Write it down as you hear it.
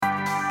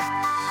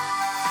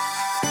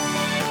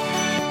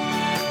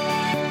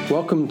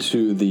Welcome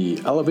to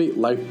the Elevate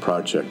Life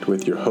Project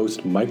with your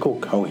host, Michael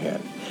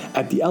Cohan.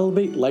 At the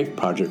Elevate Life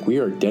Project, we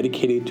are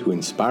dedicated to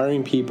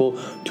inspiring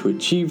people to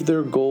achieve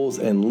their goals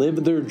and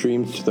live their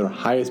dreams to their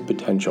highest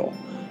potential.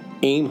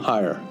 Aim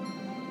higher.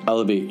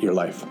 Elevate your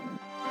life.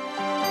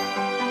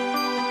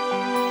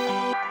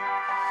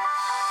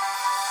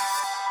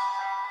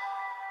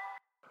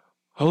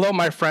 Hello,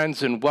 my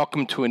friends, and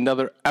welcome to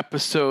another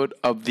episode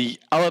of the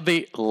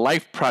Elevate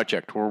Life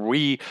Project, where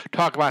we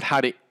talk about how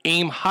to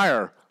aim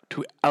higher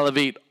to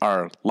elevate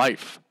our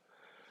life.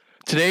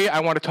 Today,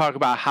 I want to talk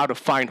about how to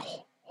find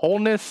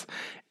wholeness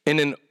in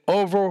an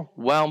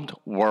overwhelmed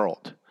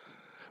world.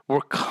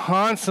 We're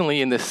constantly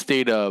in this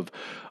state of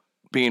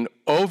being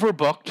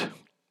overbooked,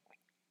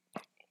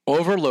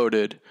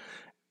 overloaded,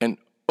 and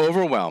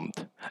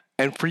overwhelmed.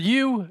 And for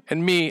you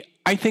and me,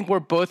 I think we're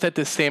both at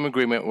the same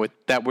agreement with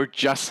that we're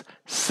just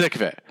sick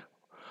of it.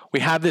 We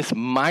have this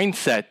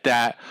mindset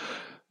that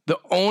the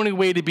only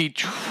way to be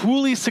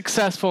truly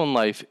successful in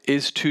life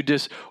is to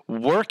just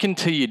work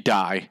until you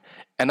die.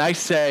 And I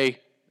say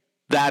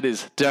that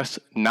is just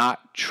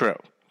not true.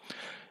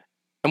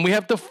 And we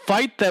have to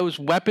fight those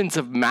weapons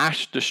of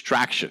mass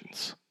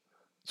distractions.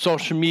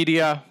 Social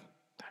media,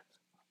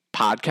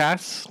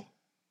 podcasts,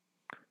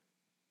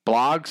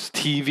 blogs,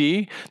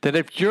 TV, that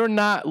if you're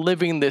not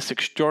living this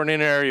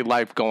extraordinary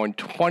life going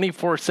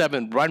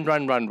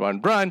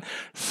 24/7, run,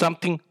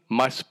 something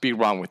must be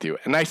wrong with you.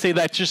 And I say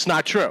that's just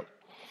not true.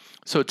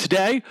 So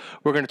today,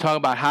 we're going to talk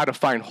about how to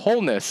find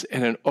wholeness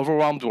in an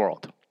overwhelmed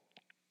world.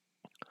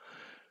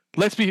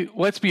 Let's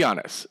be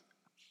honest.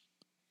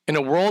 In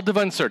a world of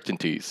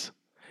uncertainties,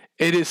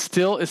 it is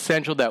still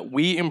essential that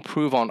we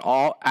improve on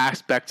all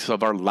aspects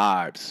of our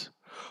lives.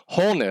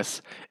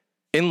 Wholeness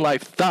in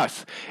life,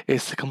 thus,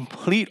 is the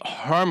complete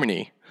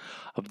harmony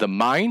of the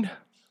mind,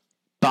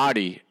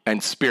 body,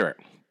 and spirit.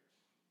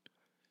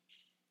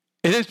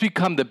 It has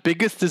become the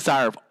biggest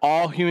desire of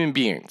all human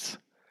beings.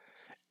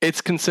 It's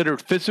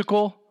considered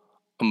physical,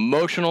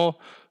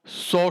 emotional,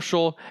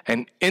 social,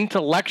 and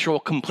intellectual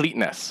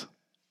completeness.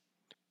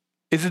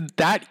 Is it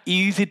that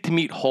easy to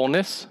meet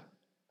wholeness?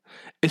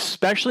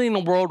 Especially in a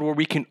world where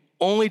we can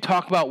only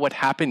talk about what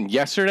happened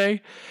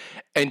yesterday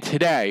and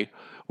today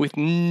with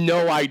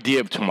no idea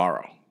of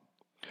tomorrow.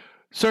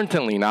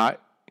 Certainly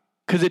not,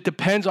 because it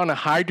depends on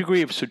a high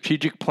degree of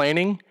strategic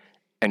planning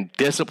and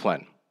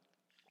discipline.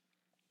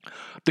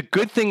 The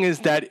good thing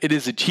is that it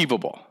is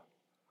achievable,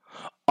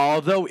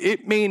 although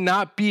it may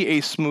not be a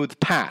smooth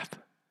path.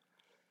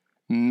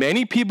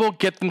 Many people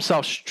get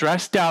themselves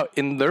stressed out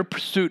in their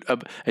pursuit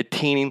of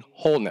attaining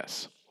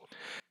wholeness.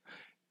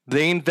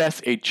 They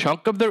invest a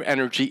chunk of their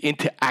energy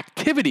into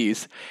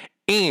activities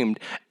aimed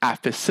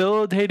at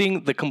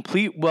facilitating the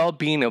complete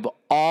well-being of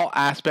all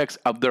aspects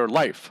of their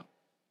life.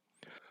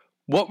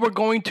 What we're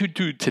going to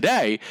do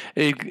today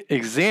is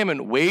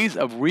examine ways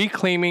of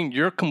reclaiming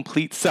your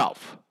complete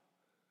self.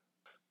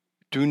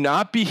 Do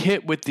not be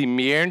hit with the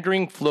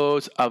meandering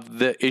flows of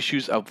the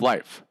issues of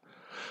life.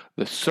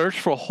 The search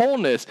for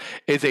wholeness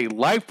is a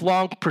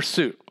lifelong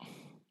pursuit.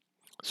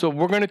 So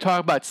we're going to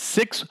talk about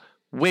 6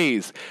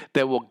 ways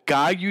that will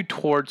guide you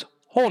towards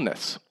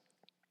wholeness.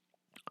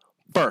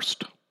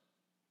 First,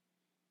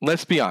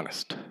 let's be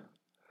honest.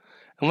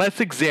 And let's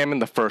examine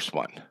the first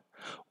one.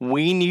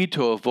 We need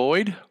to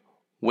avoid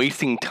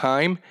wasting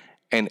time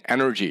and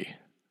energy.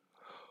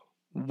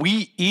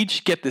 We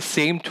each get the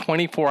same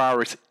 24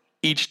 hours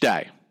each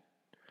day.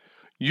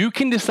 You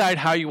can decide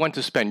how you want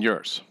to spend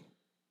yours.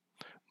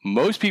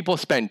 Most people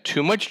spend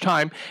too much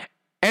time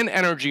and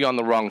energy on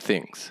the wrong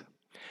things,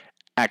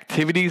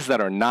 activities that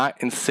are not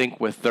in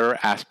sync with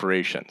their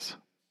aspirations.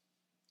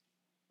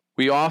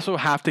 We also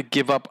have to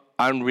give up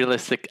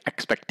unrealistic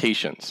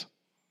expectations.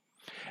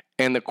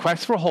 In the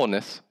quest for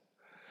wholeness,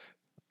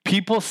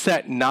 people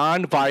set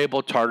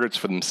non-viable targets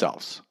for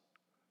themselves.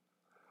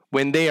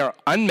 When they are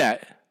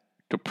unmet,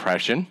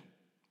 depression,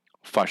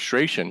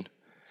 frustration,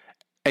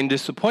 and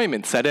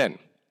disappointment set in.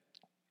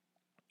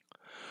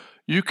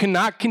 You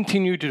cannot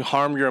continue to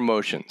harm your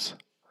emotions.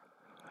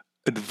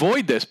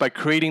 Avoid this by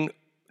creating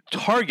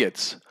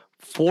targets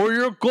for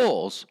your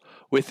goals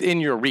within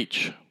your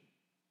reach.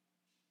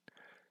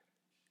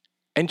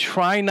 And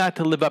try not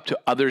to live up to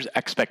others'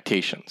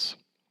 expectations.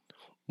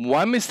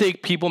 One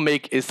mistake people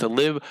make is to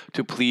live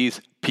to please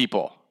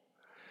people.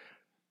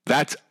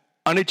 That's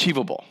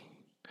unachievable.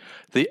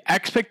 The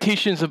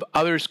expectations of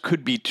others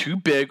could be too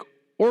big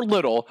or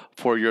little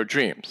for your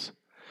dreams.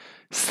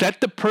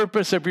 Set the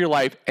purpose of your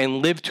life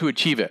and live to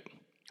achieve it.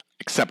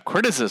 Accept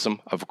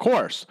criticism, of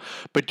course,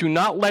 but do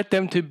not let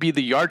them to be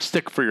the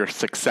yardstick for your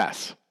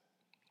success.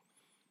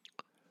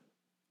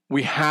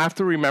 We have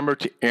to remember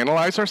to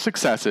analyze our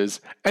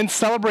successes and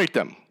celebrate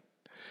them.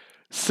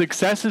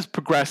 Success is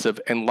progressive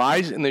and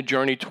lies in the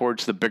journey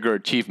towards the bigger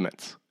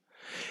achievements.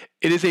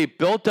 It is a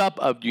built-up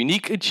of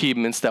unique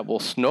achievements that will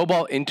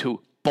snowball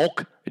into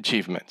bulk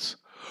achievements.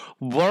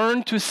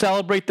 Learn to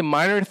celebrate the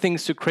minor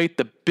things to create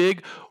the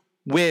big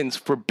wins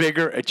for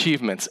bigger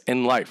achievements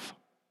in life.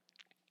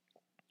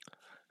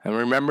 And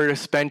remember to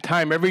spend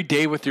time every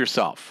day with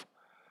yourself.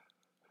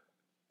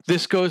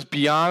 This goes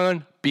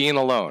beyond being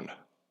alone.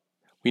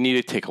 We need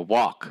to take a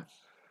walk,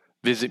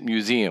 visit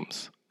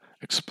museums,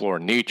 explore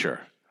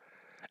nature,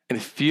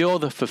 and feel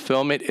the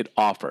fulfillment it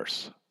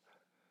offers.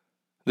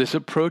 This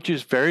approach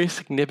is very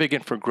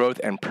significant for growth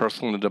and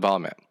personal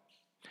development.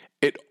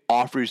 It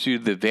offers you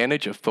the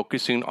advantage of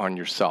focusing on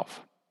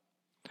yourself.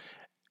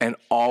 And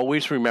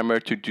always remember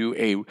to do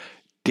a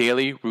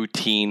daily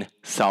routine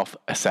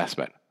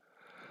self-assessment.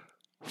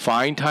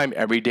 Find time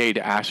every day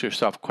to ask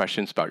yourself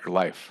questions about your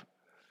life.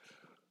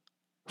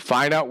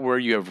 Find out where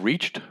you have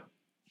reached,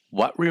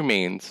 what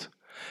remains,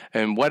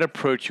 and what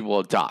approach you will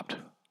adopt,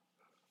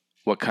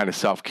 what kind of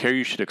self-care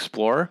you should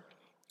explore,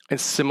 and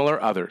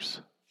similar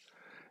others.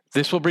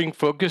 This will bring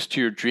focus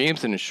to your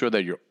dreams and ensure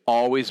that you're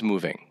always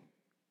moving.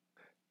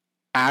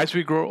 As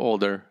we grow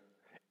older,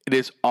 it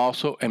is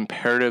also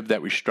imperative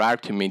that we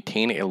strive to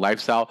maintain a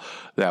lifestyle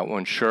that will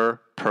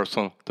ensure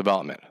personal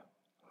development.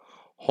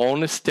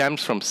 Wholeness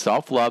stems from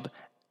self-love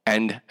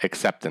and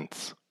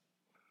acceptance.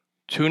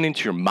 Tune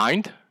into your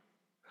mind,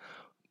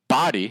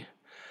 body,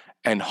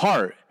 and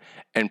heart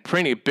and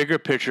paint a bigger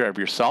picture of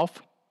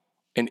yourself,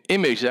 an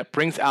image that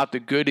brings out the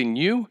good in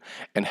you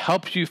and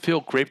helps you feel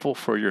grateful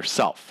for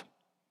yourself.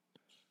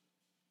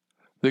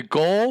 The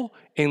goal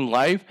in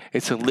life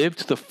is to live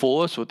to the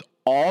fullest with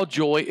all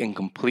joy and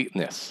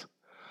completeness.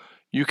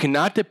 You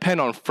cannot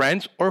depend on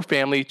friends or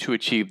family to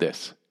achieve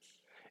this.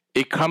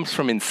 It comes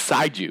from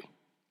inside you.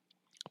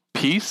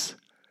 Peace,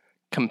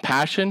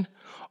 compassion,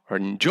 or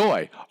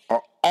joy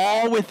are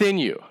all within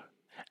you.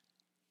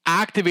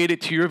 Activate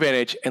it to your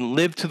advantage and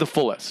live to the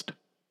fullest.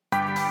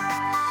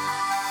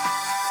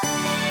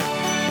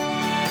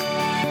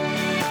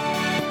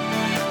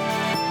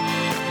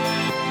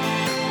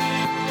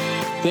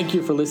 Thank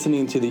you for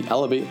listening to the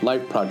Elevate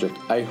Life Project.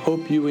 I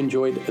hope you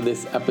enjoyed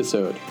this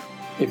episode.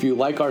 If you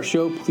like our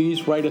show,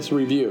 please write us a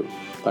review.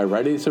 By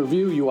writing us a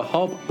review, you will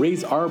help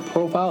raise our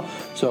profile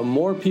so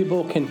more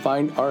people can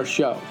find our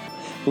show.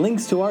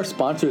 Links to our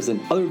sponsors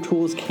and other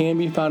tools can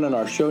be found in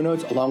our show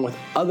notes along with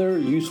other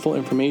useful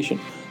information.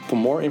 For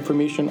more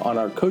information on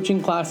our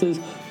coaching classes,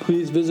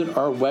 please visit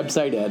our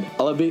website at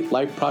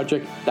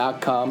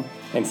elevatelifeproject.com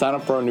and sign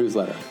up for our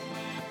newsletter.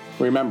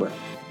 Remember,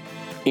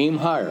 aim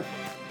higher.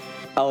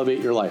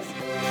 Elevate your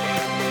life.